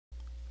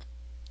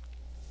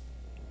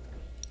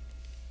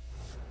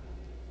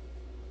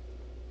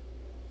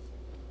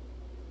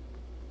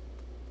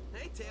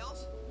Hey,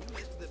 Tails, you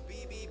missed the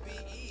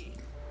BBBE.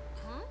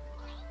 Huh?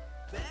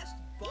 Best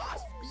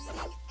boss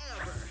beating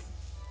ever.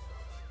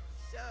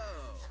 So,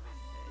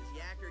 has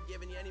Yacker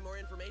given you any more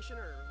information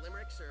or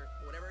limericks or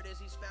whatever it is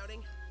he's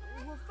spouting?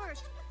 Well,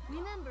 first,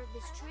 remember,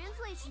 this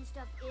translation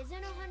stuff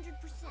isn't 100%.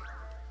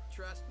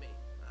 Trust me,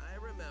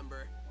 I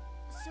remember.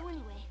 So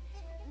anyway,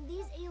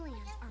 these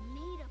aliens are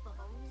made up of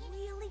a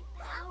really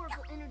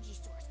powerful energy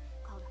source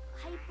called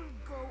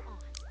hyper-go-on.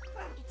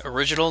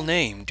 Original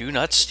name, do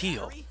not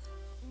steal.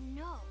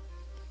 No.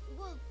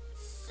 Well,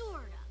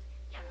 sort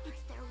of.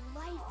 It's their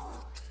life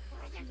force.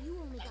 And you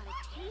only got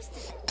a taste of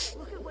it.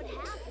 Look at what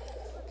happened.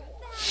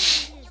 That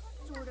is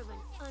sort of an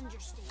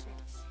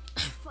understatement.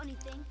 Funny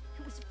thing,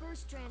 it was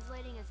first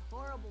translating as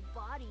horrible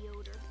body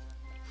odor.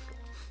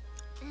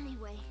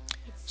 Anyway,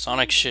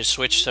 Sonic should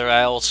switch their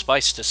old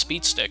spice to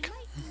speed stick.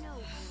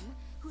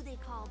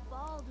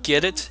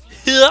 Get it?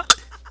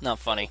 Not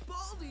funny.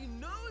 Baldy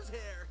nose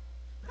hair.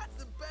 That's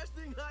the best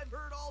thing I've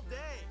heard all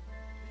day.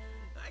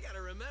 I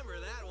gotta remember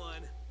that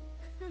one.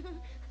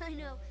 I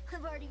know,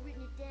 I've already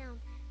written it down.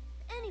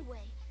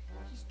 Anyway,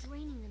 he's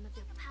draining them of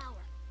their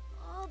power.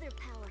 All their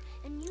power,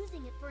 and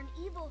using it for an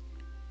evil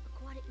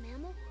aquatic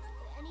mammal?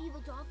 An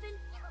evil dolphin?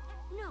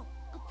 No,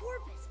 a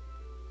porpoise.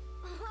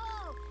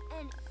 Oh,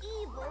 an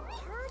evil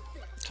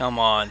purpose. Come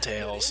on,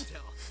 Tails.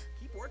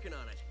 Keep working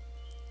on it.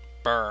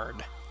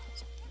 Bird.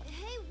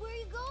 Hey, where are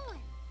you going?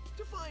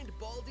 To find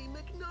Baldy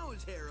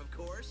McNosehair, of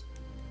course.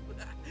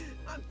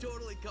 I'm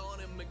totally calling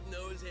him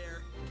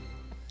McNosehair.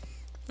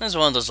 That's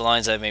one of those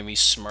lines that made me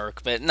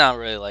smirk, but not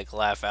really like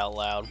laugh out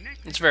loud.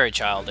 It's very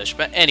childish.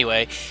 But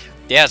anyway,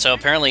 yeah, so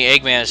apparently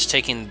Eggman is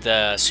taking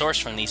the source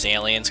from these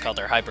aliens called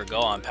their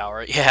hyper-go-on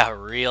power. Yeah,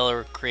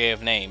 real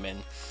creative name.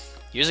 And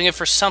using it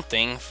for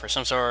something, for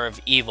some sort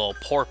of evil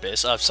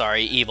porpoise.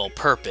 Evil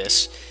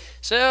purpose.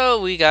 So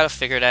we gotta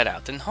figure that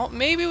out. Then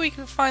maybe we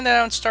can find that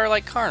out in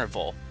Starlight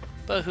Carnival.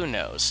 But who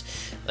knows.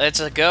 Let's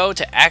go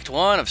to Act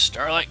 1 of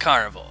Starlight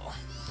Carnival.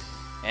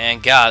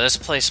 And god, this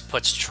place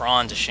puts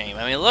Tron to shame.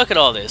 I mean, look at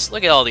all this.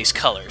 Look at all these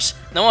colors.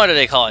 No wonder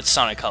they call it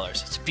Sonic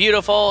Colors. It's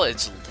beautiful.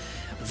 It's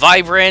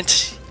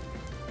vibrant.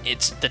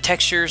 The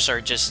textures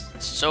are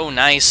just so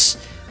nice.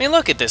 I mean,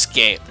 look at this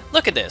game.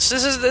 Look at this.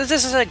 This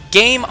is a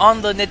game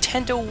on the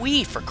Nintendo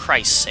Wii, for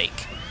Christ's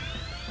sake.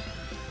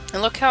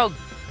 And look how,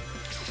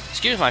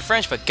 excuse my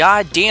French, but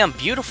goddamn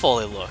beautiful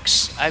it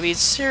looks. I mean,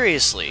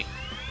 seriously.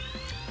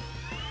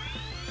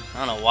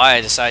 I don't know why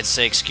I decided to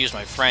say excuse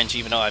my French,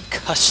 even though I've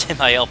cussed in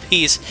my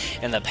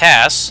LPs in the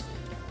past.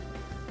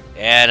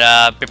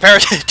 And prepare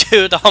to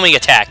do the homing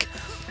attack.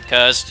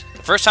 Because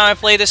the first time I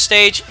played this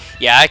stage,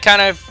 yeah, I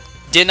kind of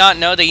did not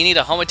know that you need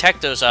to home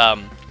attack those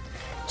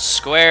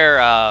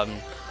square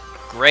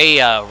gray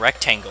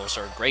rectangles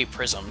or gray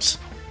prisms.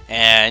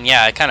 And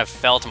yeah, I kind of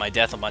fell to my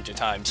death a bunch of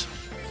times.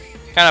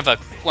 Kind of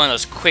one of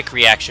those quick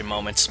reaction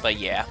moments, but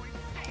yeah.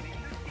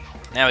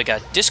 Now we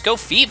got Disco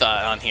Fever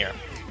on here.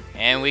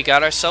 And we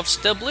got ourselves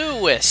the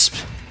Blue Wisp.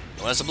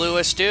 What does the Blue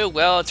Wisp do?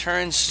 Well, it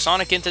turns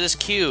Sonic into this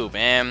cube.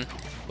 And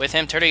with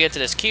him turning into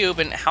this cube,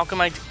 and how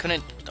come I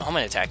couldn't home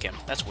attack him?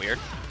 That's weird.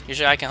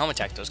 Usually I can home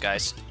attack those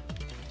guys.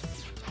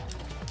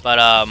 But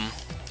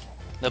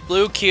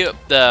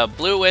the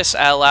Blue Wisp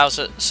allows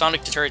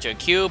Sonic to turn into a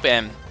cube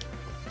and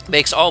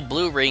makes all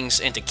blue rings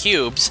into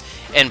cubes,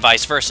 and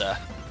vice versa.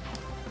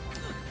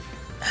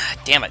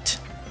 Damn it.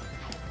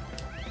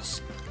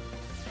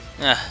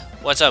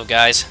 What's up,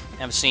 guys?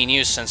 Haven't seen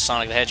you since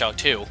Sonic the Hedgehog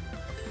 2.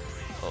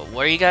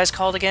 What are you guys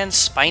called again?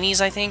 Spinies,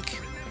 I think?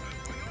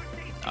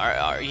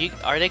 Are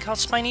they called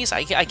Spinies?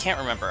 I can't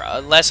remember,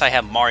 unless I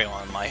have Mario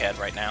on my head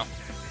right now.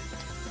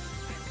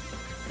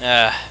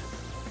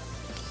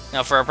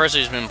 Now, for a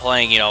person who's been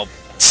playing, you know,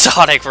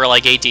 Sonic for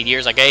like 18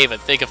 years, I can't even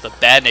think of the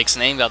Badnik's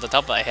name off the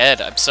top of my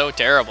head. I'm so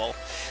terrible.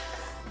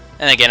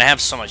 And again, I have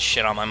so much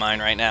shit on my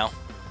mind right now.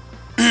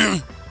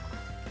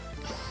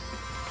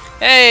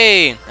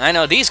 Hey, I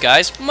know these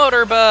guys,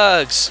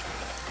 Motorbugs.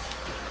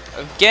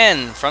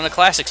 Again, from the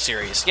classic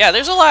series. Yeah,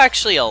 there's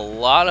actually a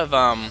lot of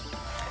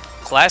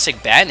classic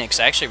Badniks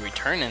actually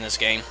return in this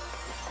game.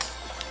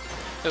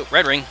 Oh,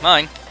 red ring,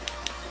 mine.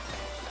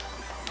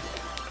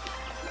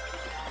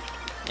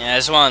 Yeah,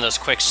 it's one of those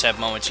quick step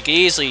moments. You can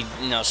easily,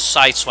 you know,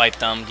 sideswipe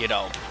them, you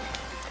know,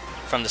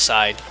 from the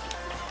side.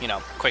 You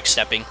know, quick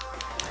stepping.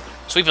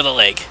 Sweep of the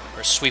leg,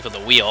 or sweep of the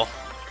wheel.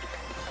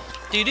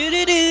 Do do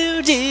do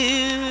do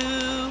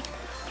do.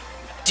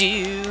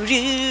 Do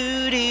do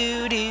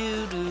do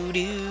do do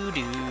do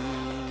do.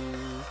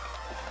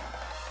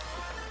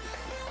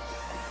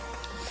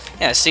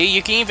 Yeah, see,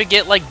 you can even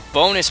get like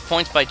bonus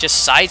points by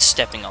just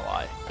sidestepping a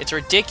lot. It's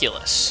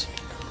ridiculous.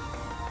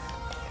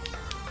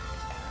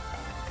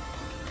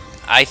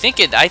 I think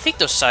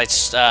those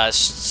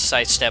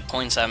sidestep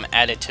points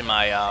added to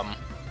my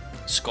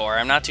score.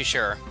 I'm not too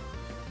sure.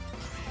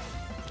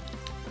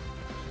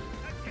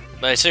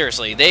 But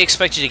seriously, they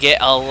expect you to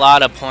get a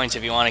lot of points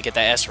if you want to get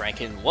that S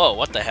rank. And whoa,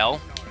 what the hell?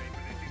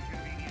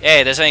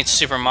 Hey, this ain't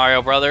Super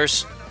Mario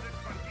Brothers.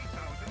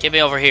 Get me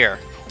over here.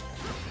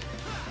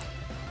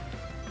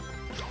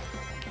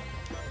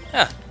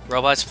 Huh,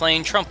 Robots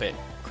playing trumpet.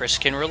 Chris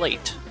can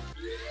relate.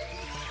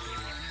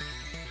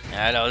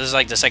 I know, this is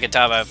like the second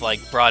time I've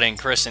like brought in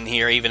Chris in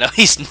here, even though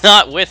he's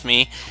not with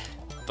me.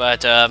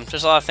 But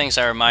there's a lot of things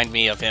that remind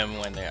me of him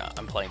when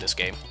I'm playing this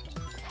game.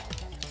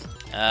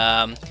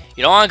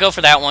 You don't want to go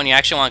for that one, you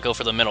actually want to go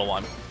for the middle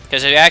one.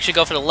 Because if you actually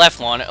go for the left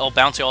one, it'll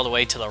bounce you all the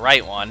way to the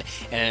right one.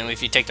 And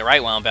if you take the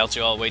right one, it'll bounce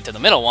you all the way to the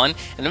middle one.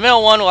 And the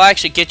middle one will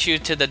actually get you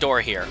to the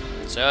door here.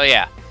 So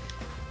yeah.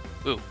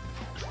 Ooh.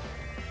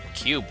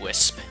 Cube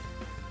Wisp.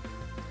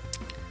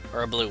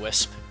 Or a blue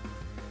wisp.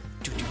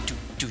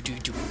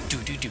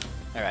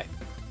 Alright.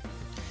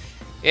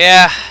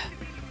 Yeah.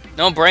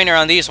 No brainer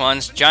on these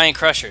ones. Giant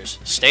crushers.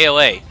 Stay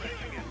away.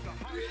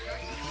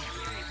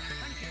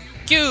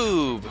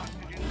 Cube!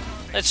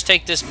 Let's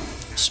take this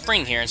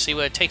spring here and see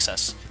what it takes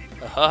us.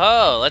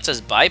 Oh, lets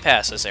us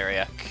bypass this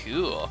area.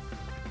 Cool.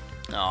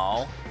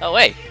 Oh. Oh,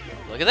 wait.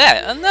 Look at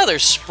that. Another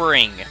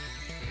spring.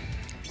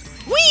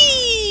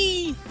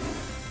 Whee!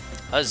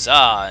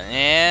 Huzzah.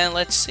 And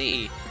let's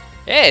see.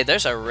 Hey,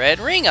 there's a red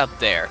ring up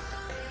there.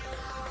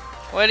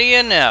 What do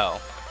you know?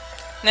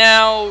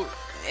 Now,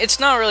 it's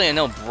not really a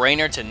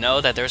no-brainer to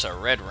know that there's a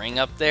red ring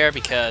up there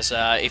because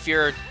if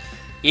you're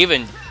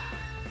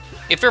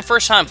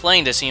first time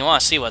playing this and you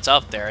want to see what's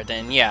up there,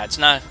 then yeah, it's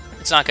not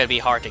going to be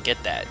hard to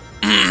get that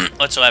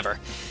whatsoever.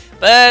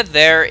 But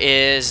there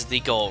is the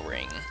goal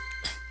ring.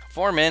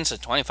 4 minutes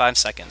and 25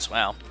 seconds.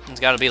 Wow,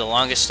 it's got to be the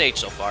longest stage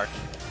so far.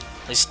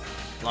 At least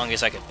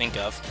longest I could think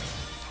of.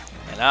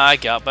 And I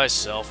got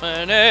myself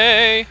an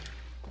A.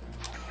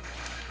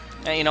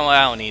 Hey, you know what?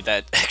 I don't need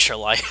that extra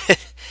life. I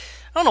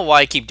don't know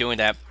why I keep doing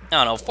that. I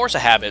don't know. Force a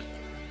habit.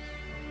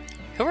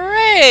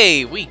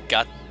 Hooray! We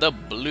got the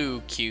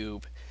blue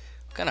cube.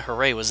 What kind of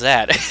hooray was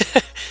that?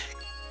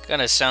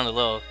 Kind of sounded a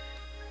little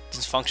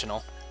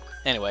dysfunctional.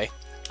 Anyway,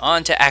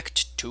 on to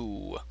Act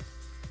 2.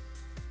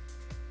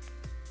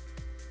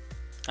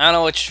 I don't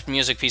know which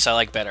music piece I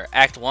like better.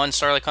 Act 1,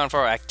 Starlight Carnival,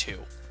 or Act 2?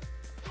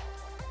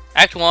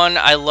 Act 1,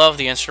 I love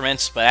the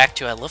instruments, but Act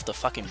 2, I love the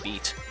fucking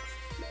beat.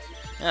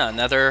 Yeah,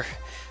 another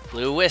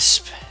blue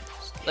wisp.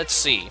 Let's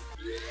see.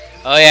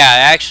 Oh yeah,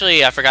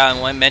 actually, I forgot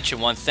to mention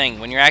one thing.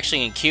 When you're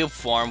actually in cube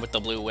form with the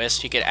blue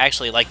wisp, you could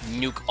actually, like,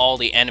 nuke all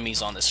the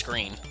enemies on the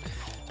screen.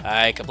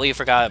 I completely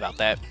forgot about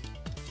that.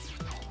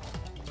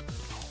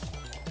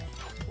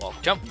 Wall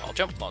jump, wall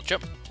jump, wall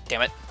jump.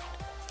 Damn it.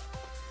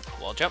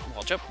 Wall jump,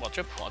 wall jump, wall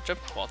jump, wall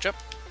jump, wall jump.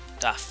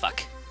 Ah,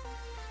 fuck.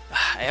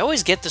 I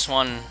always get this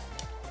one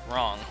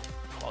wrong.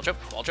 Wall jump,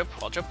 wall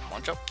jump, wall jump,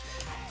 wall jump.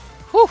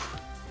 Whew!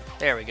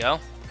 There we go.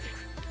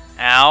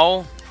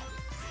 Ow.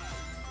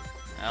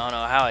 I don't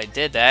know how I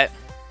did that.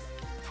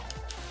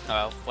 Oh,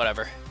 well,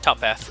 whatever.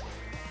 Top path.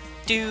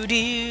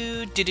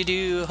 Do-do,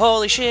 do-do-do,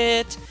 holy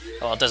shit!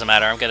 Well, it doesn't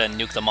matter, I'm gonna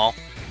nuke them all.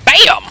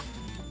 BAM!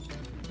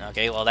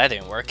 Okay, well that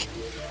didn't work.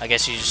 I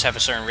guess you just have a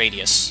certain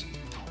radius.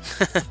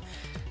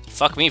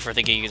 Fuck me for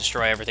thinking you can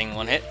destroy everything in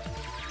one hit.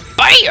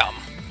 BAM!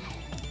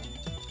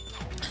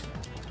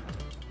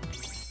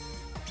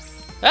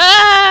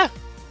 Ah!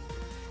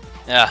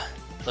 Yeah,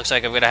 looks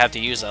like I'm gonna have to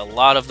use a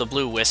lot of the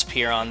blue wisp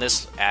here on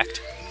this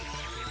act.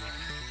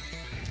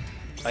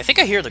 I think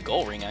I hear the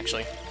goal ring,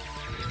 actually.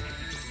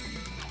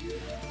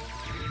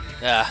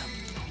 Yeah.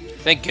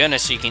 Thank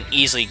goodness you can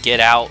easily get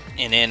out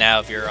and in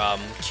out of your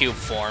cube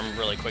form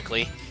really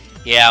quickly.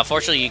 Yeah,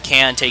 unfortunately you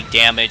can take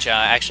damage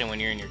actually when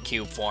you're in your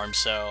cube form,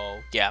 so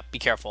yeah, be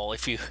careful.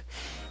 If you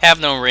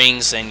have no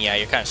rings, then yeah,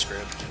 you're kind of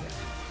screwed.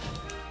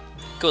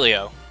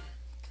 Coolio.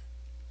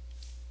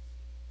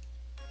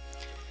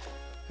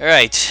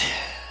 Alright,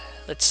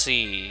 let's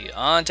see.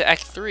 On to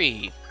Act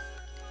 3.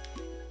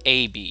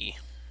 AB.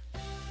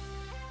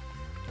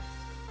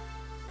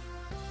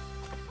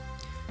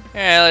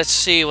 Alright, let's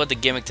see what the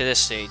gimmick to this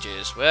stage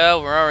is.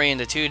 Well, we're already in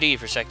the 2D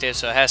perspective,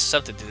 so it has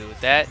something to do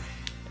with that.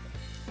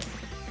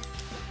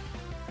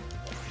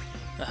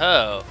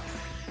 Oh.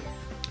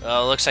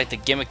 Well, it looks like the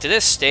gimmick to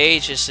this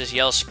stage is this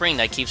yellow spring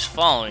that keeps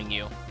following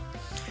you.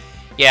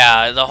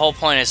 Yeah, the whole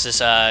point is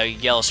this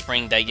yellow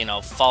spring that, you know,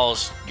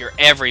 follows your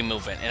every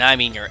movement. And I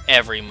mean your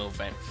every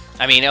movement.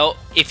 I mean,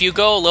 if you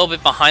go a little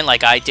bit behind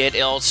like I did,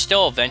 it'll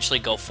still eventually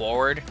go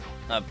forward.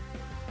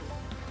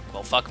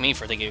 Well, fuck me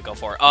for thinking it'd go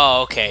forward.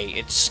 Oh, okay,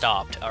 it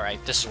stopped.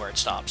 Alright, this is where it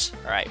stops.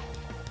 Alright.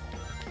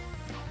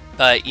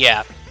 But,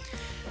 yeah.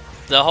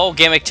 The whole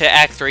gimmick to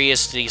Act 3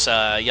 is these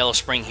yellow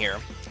spring here.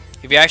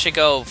 If you actually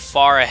go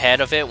far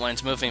ahead of it when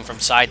it's moving from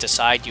side to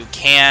side, you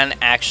can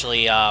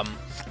actually,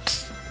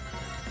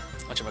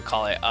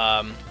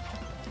 whatchamacallit,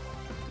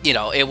 you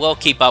know, it will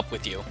keep up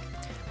with you.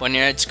 When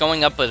it's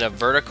going up with a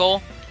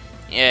vertical,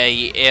 yeah,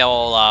 yeah,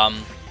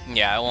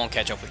 it won't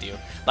catch up with you.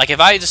 Like,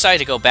 if I decide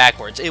to go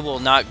backwards, it will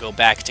not go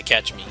back to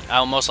catch me.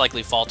 I'll most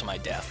likely fall to my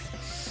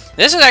death.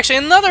 This is actually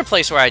another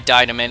place where I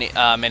died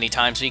many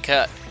times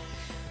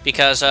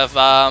because of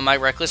my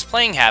reckless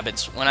playing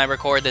habits when I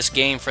record this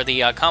game for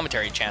the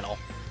commentary channel.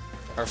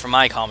 Or for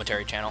my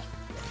commentary channel.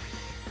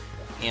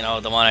 You know,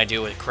 the one I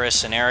do with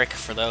Chris and Eric,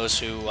 for those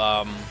who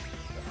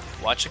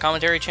watch the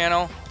commentary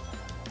channel.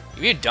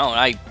 If you don't,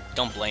 I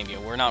don't blame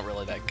you. We're not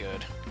really that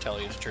good, to tell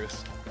you the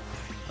truth.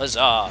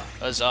 Huzzah!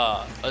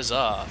 Huzzah!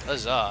 Huzzah!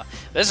 Huzzah!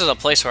 This is a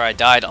place where I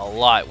died a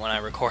lot when I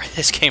recorded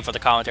this game for the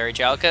commentary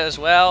channel, because,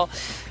 well,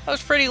 I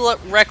was pretty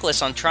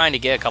reckless on trying to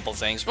get a couple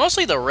things.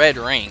 Mostly the red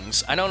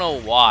rings. I don't know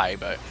why,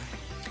 but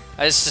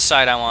I just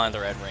decided I wanted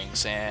the red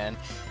rings, and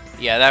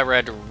yeah, that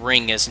red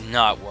ring is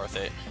not worth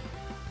it.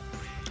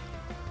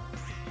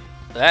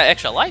 But that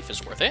extra life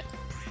is worth it.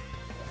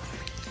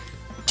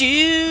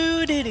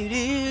 Do do do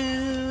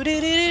do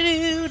do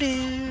do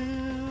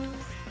do.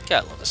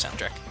 God, I love the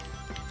soundtrack.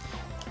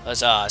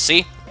 Huzzah!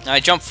 See, I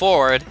jump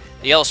forward,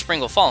 the yellow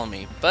spring will follow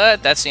me,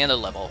 but that's the end of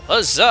the level.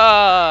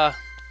 Huzzah!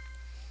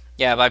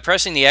 Yeah, by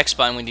pressing the X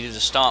button when you do the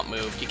stomp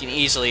move, you can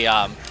easily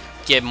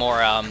get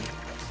more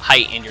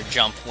height in your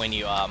jump when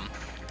you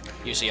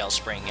use the yellow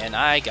spring. And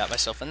I got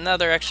myself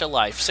another extra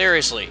life.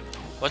 Seriously,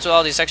 what's with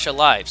all these extra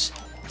lives?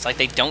 It's like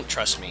they don't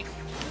trust me.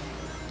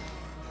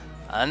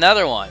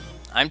 Another one.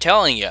 I'm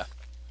telling you,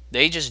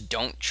 they just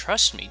don't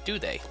trust me, do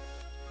they?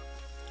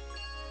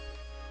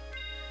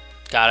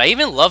 God, I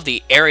even love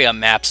the area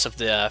maps of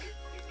the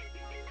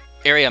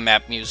area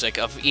map music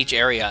of each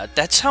area.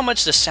 That's how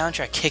much the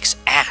soundtrack kicks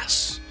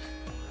ass.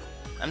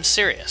 I'm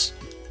serious.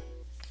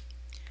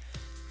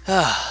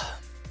 But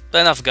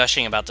enough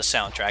gushing about the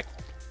soundtrack.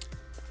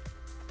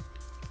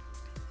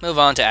 Move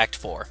on to Act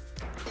 4.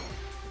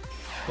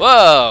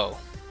 Whoa!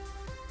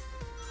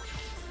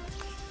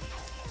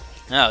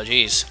 Oh,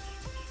 jeez.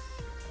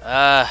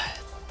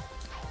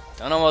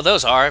 Don't know what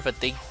those are, but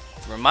they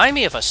remind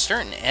me of a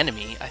certain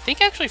enemy. I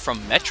think actually from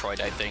Metroid,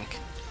 I think.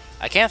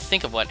 I can't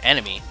think of what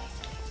enemy.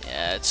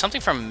 Yeah, it's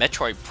something from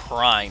Metroid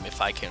Prime,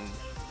 if I can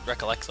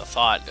recollect the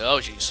thought. Oh,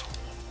 jeez.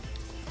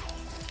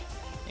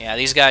 Yeah,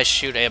 these guys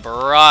shoot a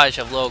barrage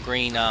of little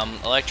green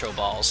electro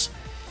balls.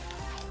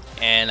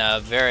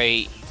 And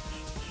very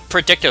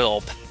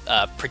predictable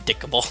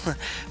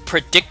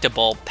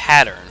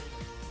pattern.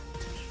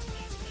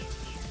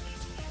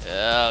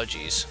 Oh,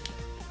 jeez.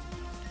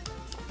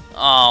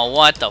 Oh,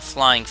 what the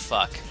flying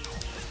fuck.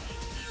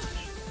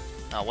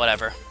 Oh,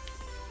 whatever.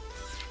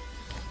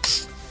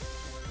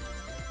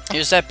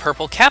 Here's that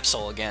purple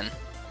capsule again.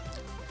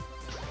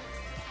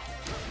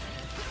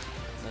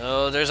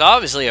 Oh, there's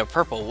obviously a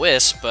purple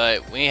wisp,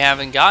 but we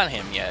haven't gotten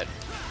him yet.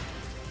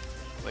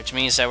 Which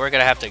means that we're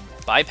gonna have to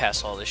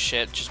bypass all this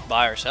shit just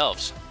by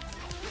ourselves.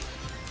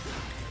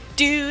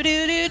 Do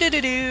do do do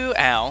do do.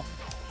 Ow.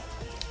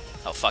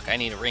 Oh fuck! I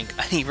need a ring.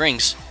 I need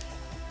rings.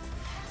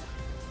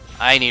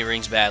 I need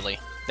rings badly.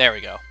 There we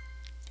go.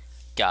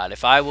 God,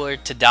 if I were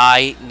to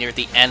die near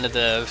the end of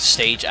the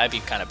stage, I'd be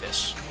kind of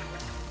pissed.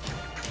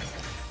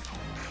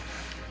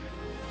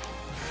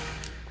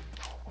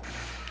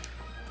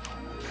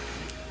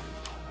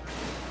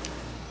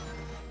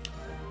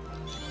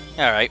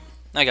 Alright,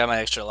 I got my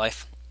extra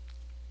life.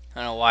 I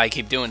don't know why I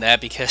keep doing that,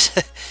 because,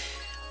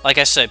 like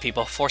I said,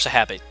 people, force a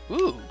habit.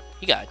 Ooh,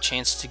 you got a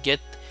chance to get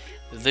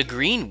the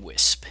green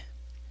wisp.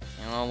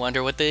 I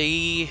wonder what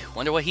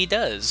he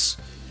does.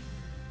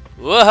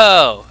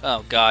 Whoa!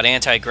 Oh god,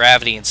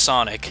 anti-gravity in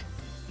Sonic.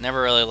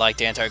 Never really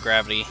liked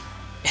anti-gravity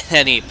in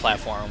any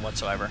platform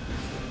whatsoever.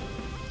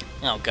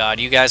 Oh god,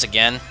 you guys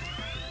again?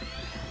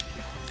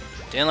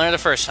 Didn't learn the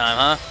first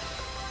time, huh?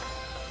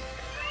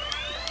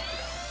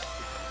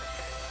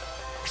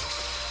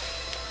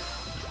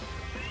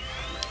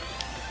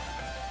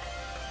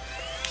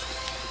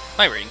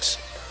 My rings.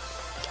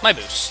 My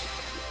boost.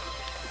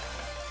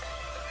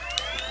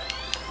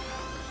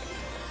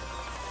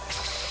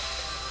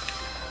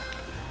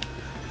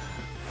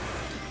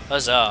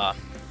 Huzzah.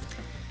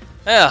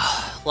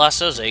 Ugh, lost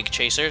those egg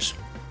chasers.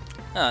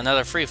 Oh,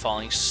 another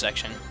free-falling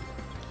section.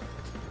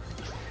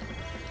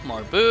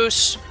 More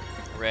boosts.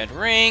 Red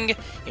ring.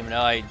 Even though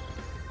I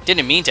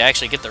didn't mean to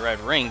actually get the red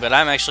ring, but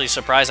I'm actually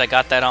surprised I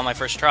got that on my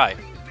first try.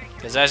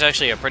 Because that's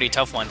actually a pretty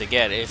tough one to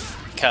get,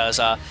 because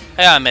I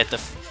gotta admit, the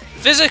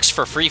physics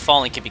for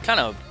free-falling can be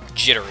kind of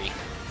jittery.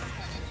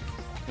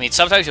 I mean,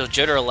 sometimes you'll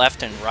jitter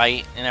left and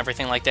right and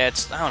everything like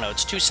that. I don't know,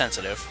 it's too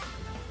sensitive.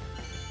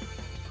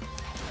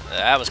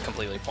 That was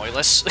completely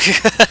pointless.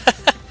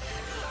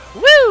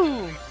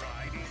 Woo!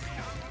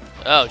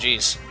 Oh,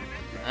 jeez.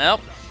 Well,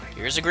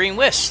 here's a green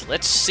wisp.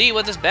 Let's see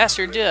what this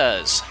bastard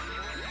does.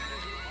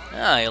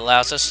 Ah, he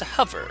allows us to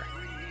hover.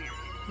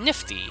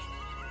 Nifty.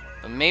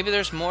 But maybe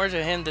there's more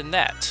to him than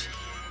that.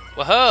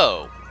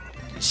 Whoa!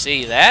 You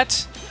see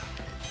that?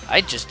 I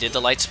just did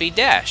the lightspeed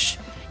dash.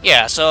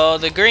 Yeah, so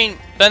the green...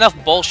 Enough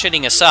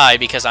bullshitting aside,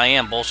 because I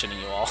am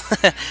bullshitting you all.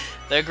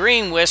 The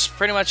green wisp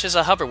pretty much is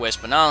a hover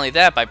wisp, but not only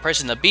that, by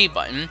pressing the B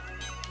button,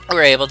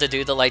 we're able to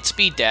do the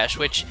lightspeed dash,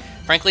 which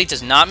frankly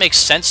does not make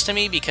sense to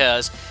me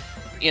because,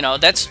 you know,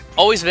 that's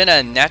always been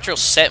a natural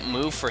set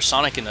move for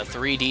Sonic in the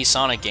 3D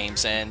Sonic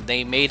games, and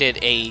they made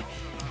it a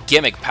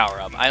gimmick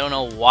power-up. I don't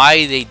know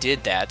why they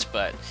did that,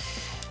 but...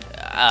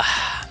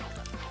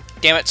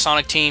 damn it,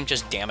 Sonic Team,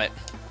 just damn it.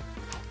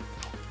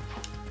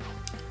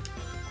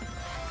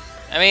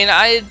 I mean,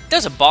 it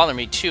doesn't bother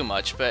me too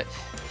much, but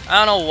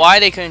I don't know why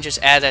they couldn't just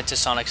add that to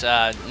Sonic's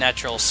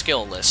natural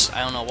skill list.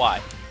 I don't know why.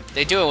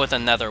 They do it with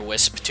another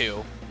wisp,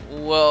 too.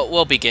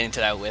 we'll be getting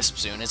to that wisp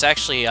soon. It's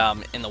actually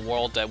in the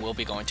world that we'll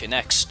be going to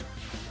next.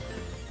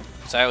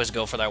 So I always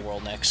go for that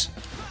world next.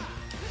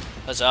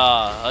 Huzzah!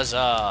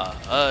 Huzzah!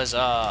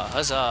 Huzzah!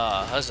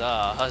 Huzzah!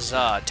 Huzzah!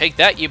 Huzzah! Take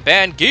that, you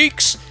band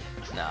geeks!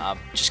 Nah,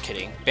 just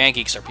kidding. Band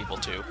geeks are people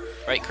too,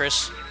 right,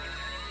 Chris?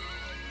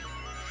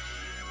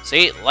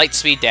 See, light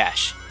speed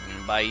dash.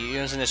 And by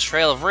using this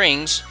trail of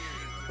rings,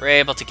 we're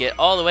able to get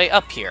all the way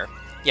up here.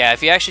 Yeah,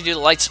 if you actually do the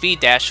light speed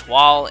dash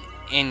while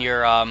in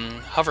your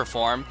hover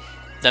form,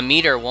 the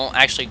meter won't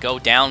actually go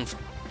down.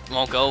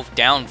 Won't go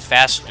down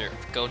faster.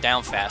 Go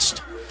down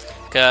fast.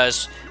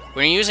 Because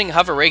when you're using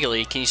hover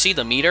regularly, can you see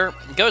the meter?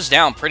 It goes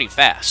down pretty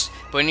fast.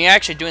 But when you're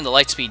actually doing the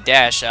light speed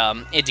dash,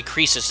 it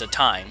decreases the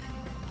time.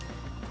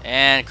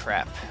 And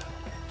crap.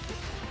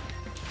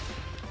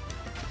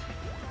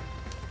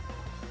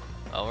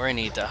 Oh, we're gonna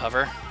need to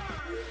hover.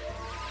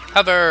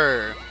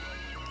 Hover!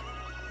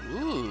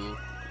 Ooh.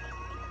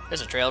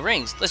 There's a trail of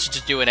rings. Let's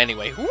just do it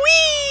anyway. Whee!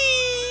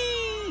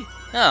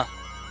 Oh,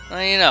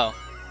 well, you know.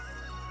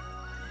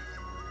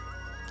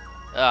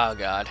 Oh,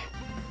 God.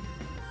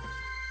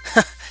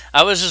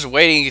 I was just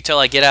waiting until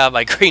I get out of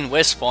my green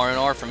wisp in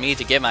order for me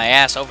to get my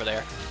ass over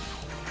there.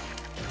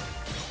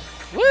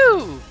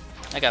 Woo!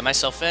 I got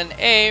myself an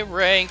A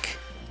rank.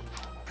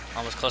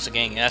 Almost close to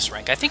getting an S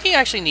rank. I think you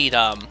actually need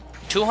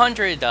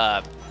 200.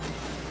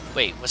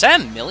 Wait, was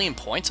that 1,000,000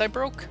 points I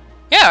broke?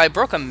 Yeah, I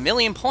broke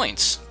 1,000,000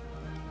 points.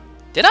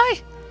 Did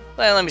I?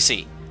 Well, let me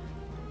see.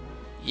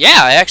 Yeah,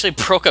 I actually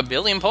broke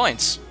 1,000,000,000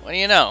 points. What do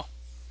you know?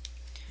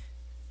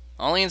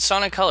 Only in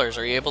Sonic Colors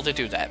are you able to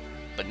do that.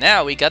 But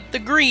now we got the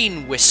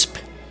green wisp.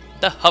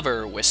 The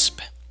hover wisp.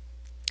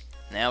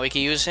 Now we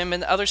can use him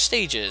in other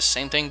stages.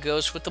 Same thing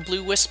goes with the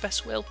blue wisp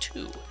as well,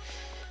 too.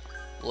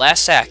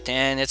 Last act,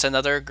 and it's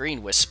another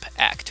green wisp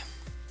act.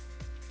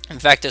 In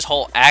fact, this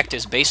whole act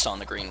is based on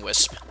the green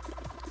wisp.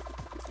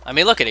 I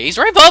mean, look at it. He's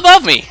right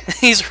above me.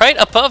 He's right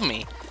above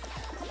me.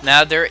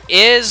 Now, there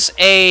is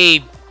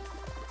a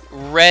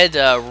red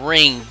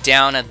ring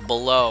down at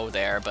below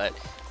there, but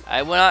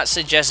I would not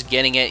suggest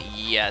getting it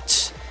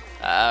yet.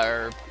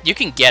 You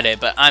can get it,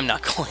 but I'm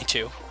not going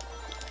to.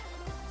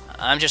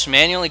 I'm just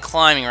manually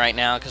climbing right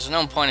now because there's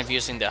no point of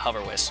using the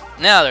hover wisp.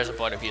 Now there's a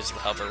point of using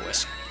the hover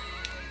wisp.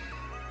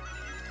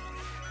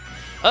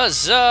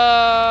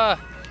 Huzzah!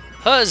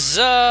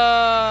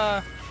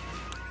 Huzzah!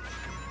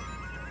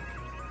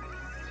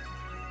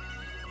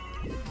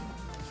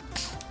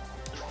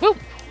 Woo!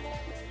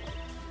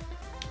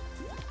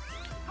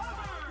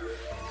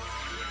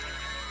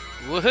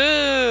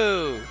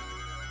 Woohoo!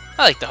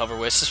 I like the hover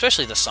wisp,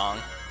 especially the song.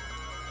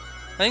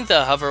 I think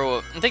the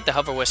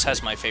hover wisp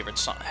has my favorite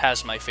song,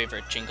 has my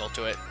favorite jingle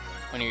to it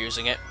when you're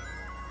using it.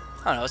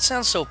 I don't know, it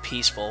sounds so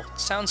peaceful. It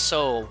sounds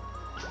so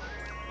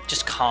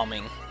just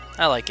calming.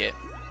 I like it.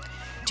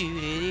 Do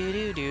do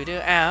do do do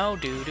ow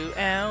do do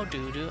ow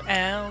do do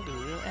ow do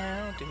do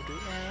ow do do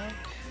ow.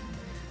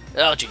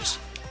 Oh jeez.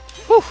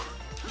 Whew!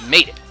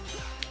 Made it.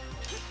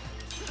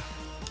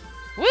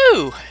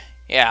 Woo!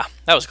 Yeah,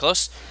 that was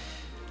close.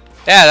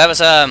 Yeah, that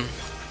was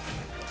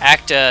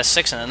Act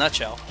 6 in a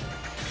nutshell.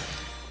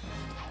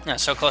 Yeah,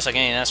 so close I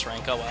gained an S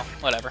rank. Oh well,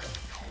 whatever.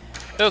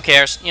 Who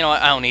cares? You know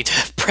what? I don't need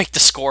to break the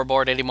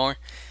scoreboard anymore.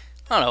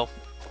 I don't know.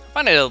 I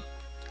find it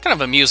kind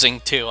of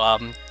amusing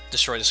to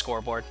destroy the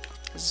scoreboard.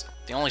 It's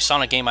the only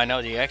Sonic game I know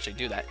that you actually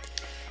do that.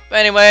 But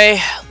anyway,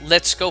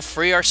 let's go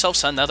free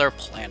ourselves another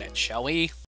planet, shall we?